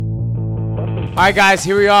All right, guys,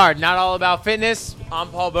 here we are. Not All About Fitness. I'm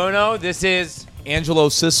Paul Bono. This is Angelo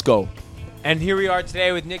Cisco. And here we are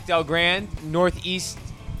today with Nick Del Grand, Northeast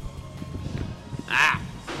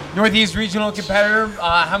regional competitor.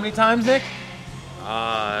 How many times, Nick?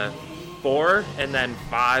 4 and then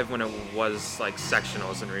 5 when it was like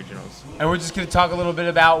sectionals and regionals. And we're just going to talk a little bit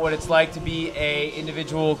about what it's like to be a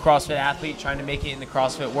individual CrossFit athlete trying to make it in the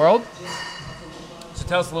CrossFit world. So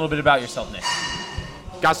tell us a little bit about yourself, Nick.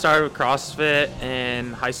 Got started with CrossFit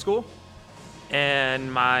in high school,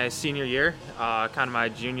 and my senior year, kind of my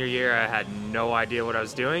junior year, I had no idea what I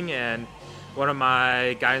was doing, and one of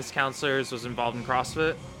my guidance counselors was involved in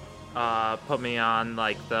CrossFit, put me on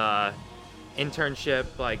like the internship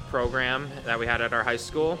program that we had at our high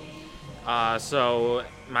school. So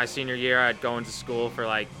my senior year, I'd go into school for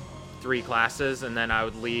 3 classes, and then I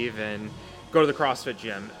would leave and go to the CrossFit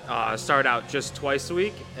gym. Started out just twice a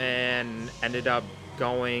week and ended up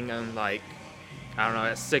going and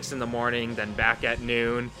at 6 in the morning, then back at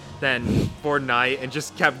noon, then for night, and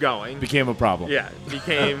just kept going. Became a problem. Yeah,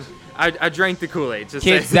 I drank the Kool-Aid.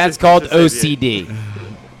 Kids, that's called OCD.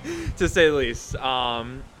 To say the least.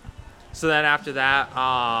 So then after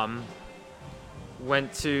that,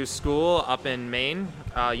 went to school up in Maine,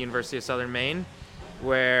 University of Southern Maine,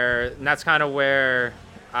 and that's kind of where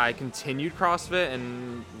I continued CrossFit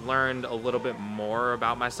and learned a little bit more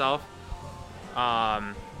about myself.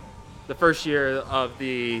 The first year of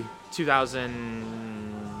the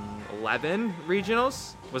 2011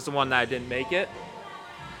 regionals was the one that I didn't make it.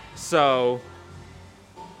 So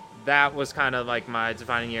that was kind of my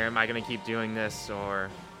defining year. Am I going to keep doing this, or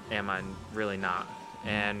am I really not?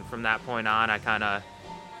 And from that point on, I kind of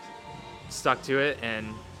stuck to it,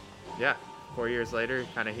 and 4 years later,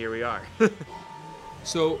 kind of here we are.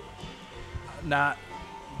 So, not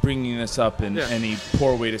bringing this up in any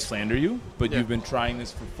poor way to slander you, but you've been trying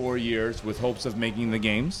this for 4 years with hopes of making the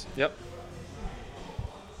games. Yep.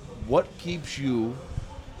 What keeps you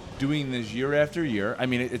doing this year after year? I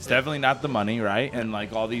mean, it's definitely not the money, right? And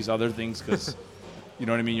all these other things, because you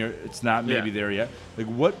know what I mean? It's not maybe there yet.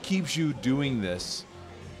 What keeps you doing this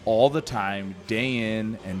all the time, day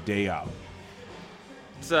in and day out?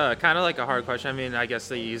 It's kind of a hard question. I mean, I guess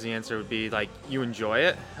the easy answer would be you enjoy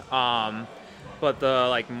it. But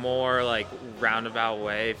the more roundabout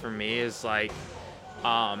way for me is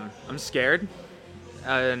I'm scared,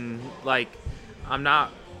 and I'm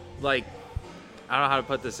not I don't know how to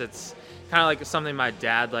put this. It's kind of something my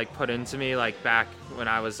dad put into me back when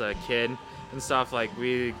I was a kid and stuff.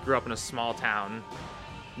 We grew up in a small town,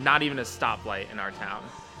 not even a stoplight in our town.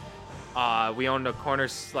 We owned a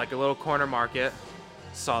little corner market.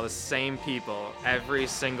 Saw the same people every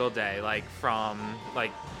single day,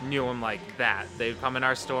 knew them that. They would come in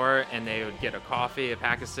our store and they would get a coffee, a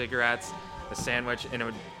pack of cigarettes, a sandwich, and it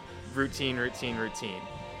would routine.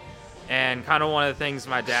 And kind of one of the things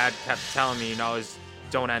my dad kept telling me, is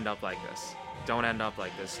don't end up like this. Don't end up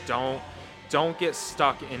like this. Don't get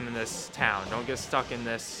stuck in this town. Don't get stuck in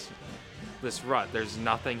this rut. There's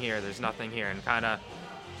nothing here. And kind of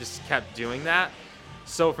just kept doing that.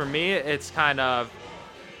 So for me, it's kind of,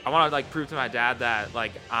 I want to prove to my dad that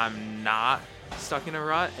I'm not stuck in a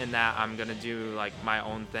rut, and that I'm gonna do my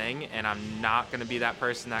own thing, and I'm not gonna be that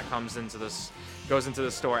person that goes into the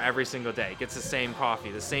store every single day, gets the same coffee,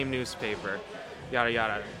 the same newspaper, yada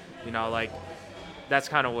yada. That's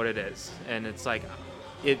kind of what it is, and it's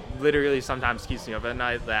it literally sometimes keeps me up at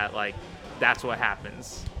night that that's what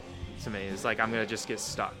happens to me. Is I'm gonna just get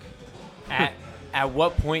stuck. At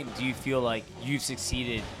what point do you feel like you've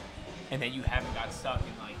succeeded and that you haven't got stuck in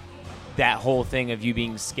that whole thing of you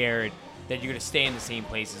being scared that you're going to stay in the same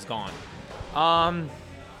place is gone? I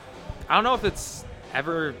don't know if it's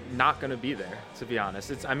ever not going to be there, to be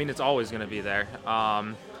honest. It's always going to be there.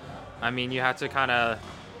 You have to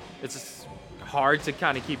it's hard to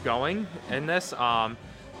kind of keep going in this. I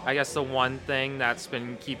guess the one thing that's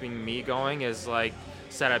been keeping me going is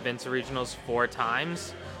said I've been to regionals 4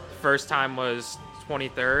 times. First time was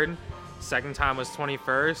 23rd, second time was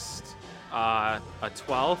 21st, a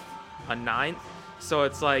 12th, a 9th. So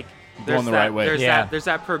it's going the right way. There's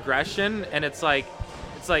that progression, and it's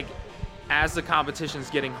as the competition's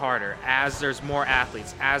getting harder, as there's more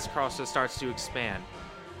athletes, as CrossFit starts to expand,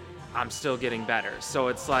 I'm still getting better. So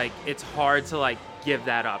it's it's hard to give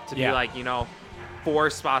that up, to be 4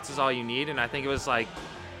 spots is all you need. And I think it was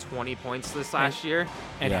 20 points this last year.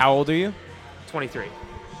 And how old are you? 23.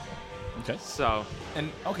 Okay. So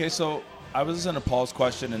I was listening to Paul's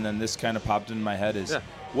question, and then this kind of popped into my head is,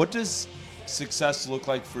 what does success look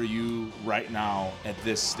like for you right now at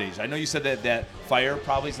this stage? I know you said that fire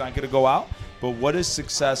probably is not going to go out, but what does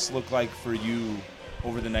success look like for you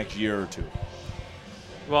over the next year or two?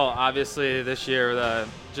 Well, obviously this year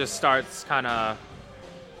just starts kind of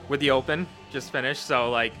with the Open, just finished. So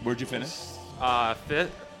like, Where'd you finish?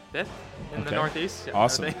 fifth in the Northeast. Yeah,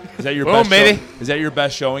 Awesome. I think. Is that your Boom, best baby. Is that your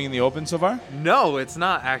best showing in the Open so far? No, it's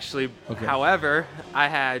not actually. Okay. However, I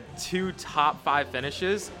had 2 top 5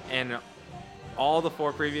 finishes, and all the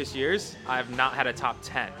 4 previous years, I have not had a top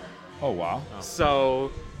 10. Oh wow.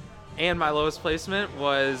 So, and my lowest placement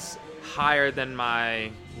was higher than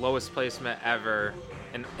my lowest placement ever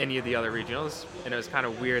in any of the other regionals, and it was kind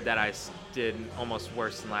of weird that I did almost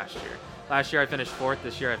worse than last year. Last year I finished 4th,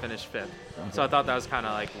 this year I finished 5th. So I thought that was kind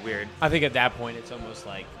of like weird. I think at that point it's almost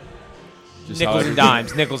like Just nickels how and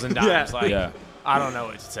dimes, nickels and dimes. Yeah. Like, Yeah. I don't know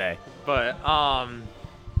what to say. But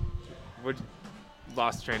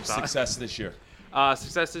lost train of thought. Success this year.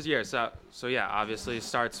 Success this year. So yeah, obviously it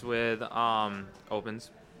starts with Opens,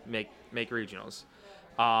 make regionals.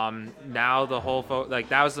 Now the whole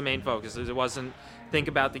that was the main focus. It wasn't think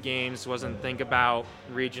about the games, wasn't think about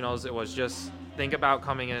regionals. It was just think about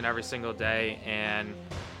coming in every single day and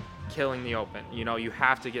killing the Open. You know, you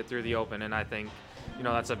have to get through the Open, and I think, you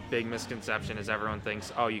know, that's a big misconception is everyone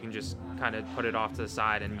thinks, oh, you can just kind of put it off to the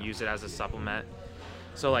side and use it as a supplement.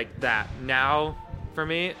 So like that. Now, for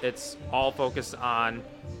me, it's all focused on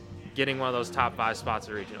getting one of those top 5 spots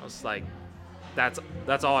at regionals. Like,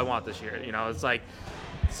 that's all I want this year. You know, it's like,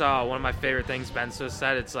 so one of my favorite things Ben just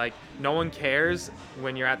said, it's like, no one cares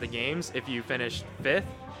when you're at the games if you finish 5th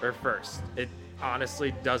or 1st. It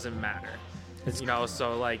honestly doesn't matter. You know,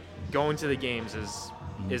 so like going to the games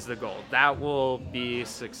is the goal. That will be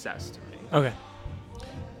success to me. Okay.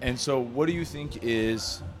 And so, what do you think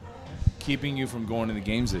is keeping you from going to the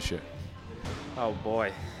games this year? Oh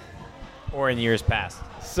boy. Or in years past.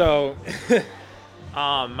 So,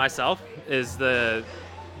 myself is the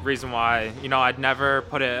reason why, you know, I'd never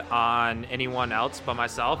put it on anyone else but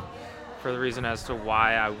myself for the reason as to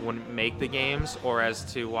why I wouldn't make the games or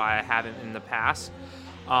as to why I haven't in the past.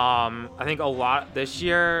 I think a lot this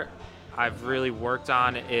year I've really worked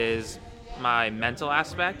on is my mental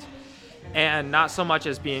aspect, and not so much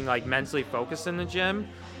as being like mentally focused in the gym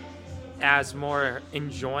as more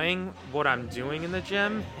enjoying what I'm doing in the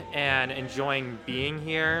gym and enjoying being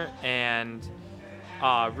here and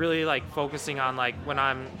really like focusing on like when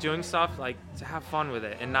I'm doing stuff like to have fun with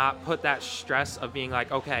it and not put that stress of being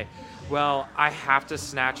like, okay, well, I have to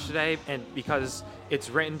snatch today and because it's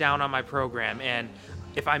written down on my program, and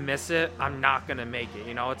if I miss it, I'm not gonna make it.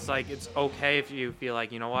 You know, it's like it's okay if you feel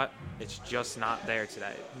like, you know what, it's just not there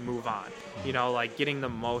today. Move on. You know, like getting the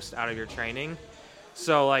most out of your training.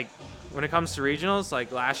 So like when it comes to regionals,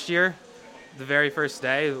 like last year, the very first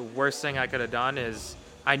day, the worst thing I could have done is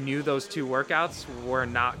I knew those 2 workouts were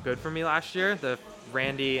not good for me last year, the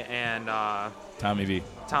Randy and Tommy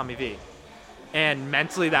V. And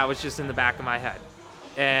mentally that was just in the back of my head.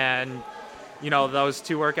 And you know, those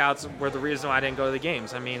 2 workouts were the reason why I didn't go to the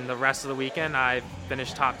games. I mean, the rest of the weekend I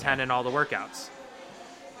finished top 10 in all the workouts.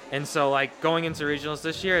 And so like going into regionals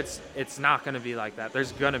this year, it's not going to be like that.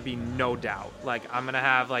 There's going to be no doubt. Like I'm going to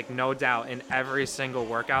have like no doubt in every single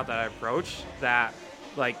workout that I approach that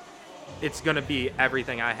like it's going to be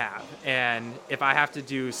everything I have. And if I have to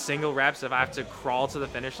do single reps, if I have to crawl to the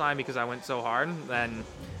finish line because I went so hard, then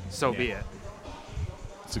so be it.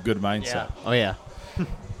 It's a good mindset. Yeah. Oh, yeah.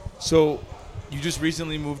 So, you just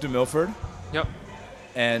recently moved to Milford, Yep.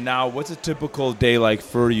 and now what's a typical day like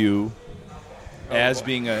for you as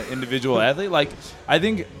being an individual athlete? Like, I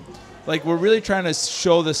think, like, we're really trying to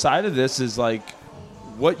show the side of this is, like,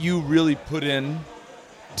 what you really put in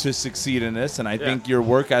to succeed in this, and I think your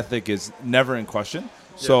work ethic is never in question.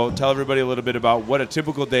 So, tell everybody a little bit about what a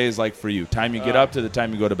typical day is like for you, time you get up to the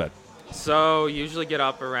time you go to bed. So usually get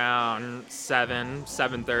up around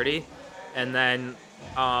 7:30, and then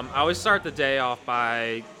I always start the day off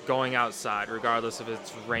by going outside, regardless if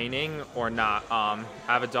it's raining or not. I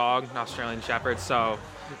have a dog, an Australian Shepherd, so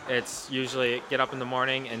it's usually get up in the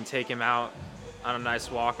morning and take him out on a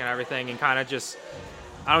nice walk and everything, and kind of just,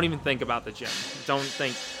 I don't even think about the gym. Don't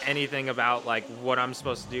think anything about like what I'm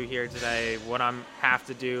supposed to do here today, what I'm have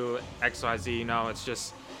to do, XYZ, you know, it's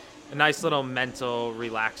just a nice little mental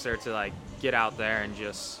relaxer to like get out there and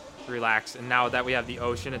just relax. And now that we have the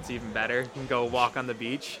ocean, it's even better. You can go walk on the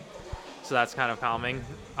beach, so that's kind of calming.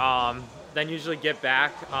 Then usually get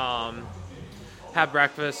back, have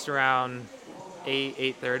breakfast around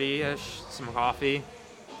 8:30ish, some coffee,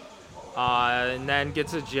 and then get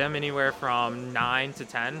to the gym anywhere from 9 to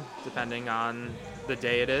 10 depending on the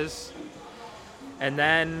day it is. And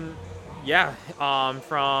then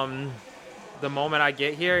from the moment I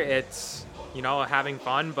get here, it's having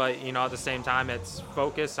fun, but, at the same time, it's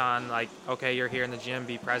focus on, like, okay, you're here in the gym,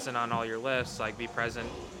 be present on all your lifts, like, be present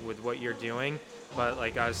with what you're doing. But,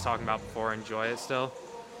 like I was talking about before, enjoy it still.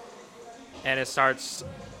 And it starts,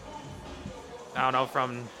 I don't know,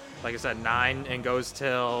 from, like I said, 9 and goes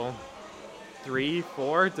till 3,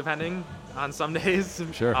 4, depending on some days.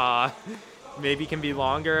 Sure. Maybe can be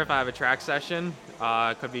longer if I have a track session.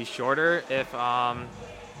 Could be shorter if I'm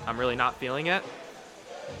really not feeling it.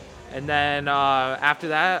 And then after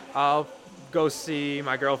that, I'll go see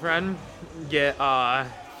my girlfriend, get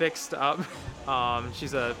fixed up.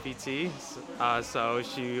 She's a PT, so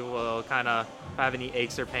she will kind of, if I have any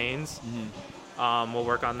aches or pains, we'll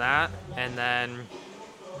work on that. And then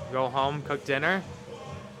go home, cook dinner.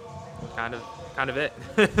 Kind of it.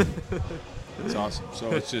 It's awesome.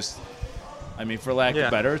 So it's just, for lack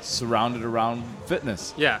of better, it's surrounded around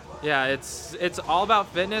fitness. Yeah, it's all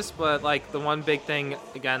about fitness, but like the one big thing,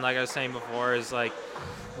 again, like I was saying before, is like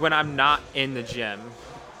when I'm not in the gym,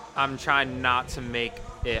 I'm trying not to make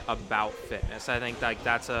it about fitness. I think like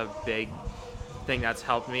that's a big thing that's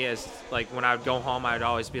helped me is like when I would go home, I would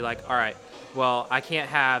always be like, all right, well, I can't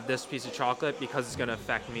have this piece of chocolate because it's going to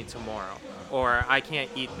affect me tomorrow. Or I can't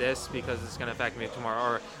eat this because it's going to affect me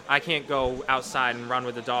tomorrow. Or I can't go outside and run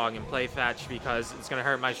with the dog and play fetch because it's going to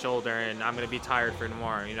hurt my shoulder and I'm going to be tired for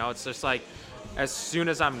tomorrow. It's just like as soon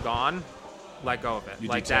as I'm gone, let go of it. You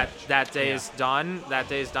like detach. that day is done. That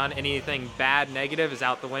day is done. Anything bad, negative is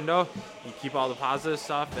out the window. You keep all the positive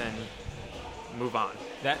stuff and move on.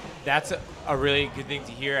 That's a really good thing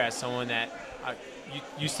to hear as someone that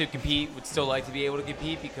used to compete, would still like to be able to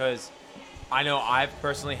compete, because I know I've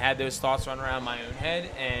personally had those thoughts run around my own head,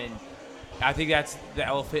 and I think that's the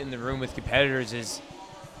elephant in the room with competitors is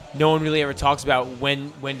no one really ever talks about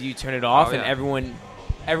when do you turn it off, and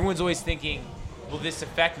everyone's always thinking, will this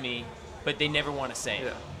affect me? But they never want to say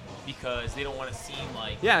it because they don't want to seem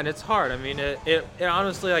like... Yeah, and it's hard. It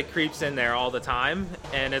honestly like creeps in there all the time,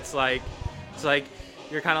 and it's like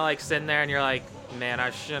you're kind of like sitting there and you're like, man,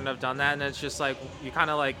 I shouldn't have done that, and it's just like you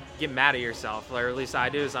kind of like get mad at yourself, or at least I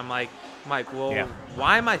do. Is I'm like, well,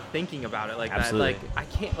 why am I thinking about it like Absolutely. that? Like I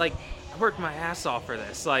can't, like I worked my ass off for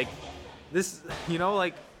this. Like this,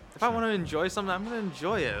 like if I want to enjoy something, I'm gonna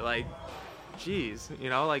enjoy it. Like, geez,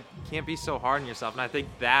 like you can't be so hard on yourself. And I think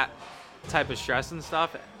that type of stress and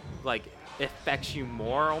stuff, like affects you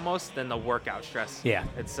more almost than the workout stress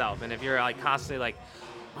itself. And if you're like constantly like,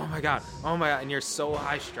 oh my god, and you're so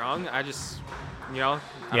high strung, I just, I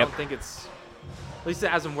don't think it's, at least it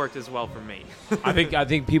hasn't worked as well for me. I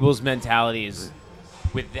think people's mentality is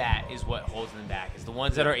with that is what holds them back. Is the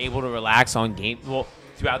ones that are able to relax on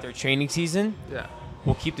throughout their training season. Yeah.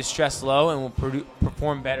 Will keep the stress low and will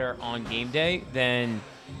perform better on game day than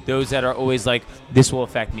those that are always like, this will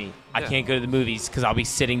affect me. I can't go to the movies because I'll be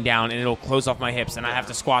sitting down and it'll close off my hips and I have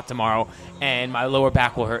to squat tomorrow and my lower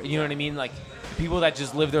back will hurt. You know what I mean? Like people that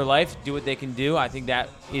just live their life, do what they can do. I think that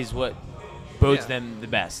is what bodes them the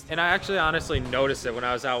best. And I actually honestly noticed it when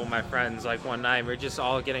I was out with my friends. Like one night, we were just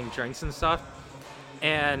all getting drinks and stuff.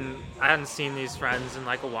 And I hadn't seen these friends in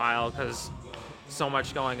like a while because so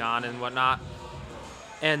much going on and whatnot.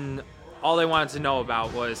 And all they wanted to know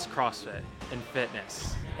about was CrossFit and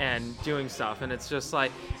fitness and doing stuff. And it's just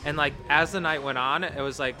like, and like as the night went on, it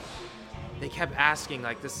was like they kept asking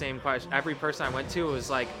like the same question. Every person I went to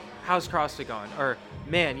was like, how's CrossFit going? Or,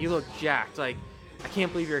 man, you look jacked. Like, I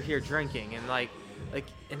can't believe you're here drinking. And like,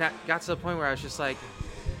 and that got to the point where I was just like,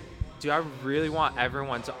 do I really want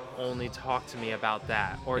everyone to only talk to me about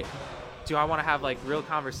that? Or do I want to have like real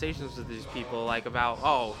conversations with these people, like about,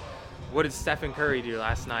 oh, what did Stephen Curry do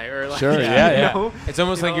last night? Or like, sure, It's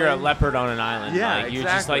almost like you're a leopard on an island. Yeah, like, you're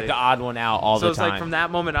just like the odd one out all the time. So it's like from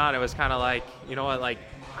that moment on, it was kind of like, you know what, like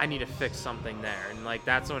I need to fix something there. And like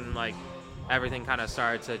that's when like everything kind of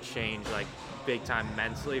started to change like big time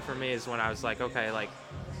mentally for me, is when I was like, okay, like,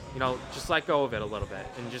 just let go of it a little bit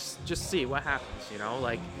and just see what happens,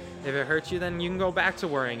 like if it hurts you, then you can go back to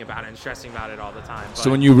worrying about it and stressing about it all the time. But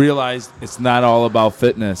so when you realized it's not all about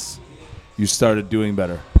fitness, you started doing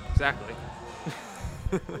better. Exactly.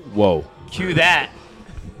 Whoa. Cue that.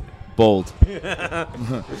 Bold. That's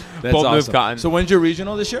Bold awesome. move, Cotton. So when's your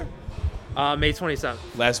regional this year? May 27th.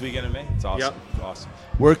 Last weekend in May? It's awesome. Yep. It's awesome.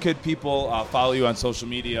 Where could people follow you on social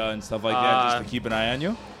media and stuff like that, just to keep an eye on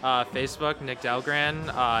you? Facebook, Nick Delgran.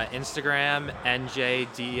 Instagram,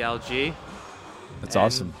 NJDELG. That's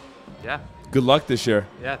awesome. Yeah. Good luck this year.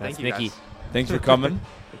 Yeah, thank you, Nicky. guys. Thanks for coming.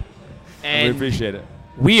 And we appreciate it.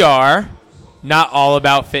 we are Not All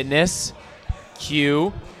About Fitness,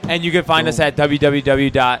 Q. And you can find us at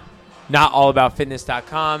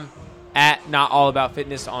www.notallaboutfitness.com. at Not All About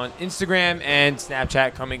Fitness on Instagram and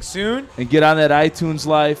Snapchat coming soon. And get on that iTunes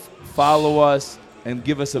Live, follow us, and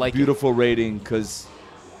give us a Like beautiful rating because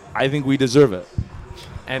I think we deserve it.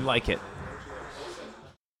 And like it.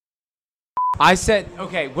 I said,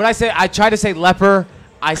 okay, what I said, I tried to say leper.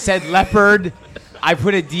 I said leopard. I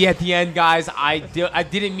put a D at the end, guys. I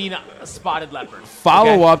didn't mean a spotted leopard.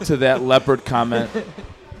 Follow up to that leopard comment.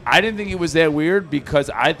 I didn't think it was that weird because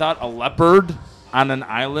I thought a leopard on an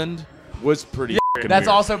island was pretty That's weird.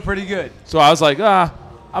 also pretty good. So I was like, I'm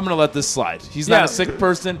going to let this slide. He's Yeah. not a sick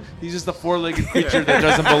person. He's just a four-legged creature that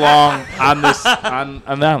doesn't belong on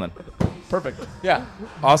the island. Perfect. Yeah.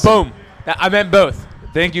 Awesome. Boom. I meant both.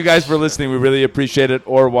 Thank you guys for listening. We really appreciate it,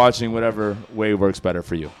 or watching, whatever way works better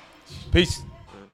for you. Peace.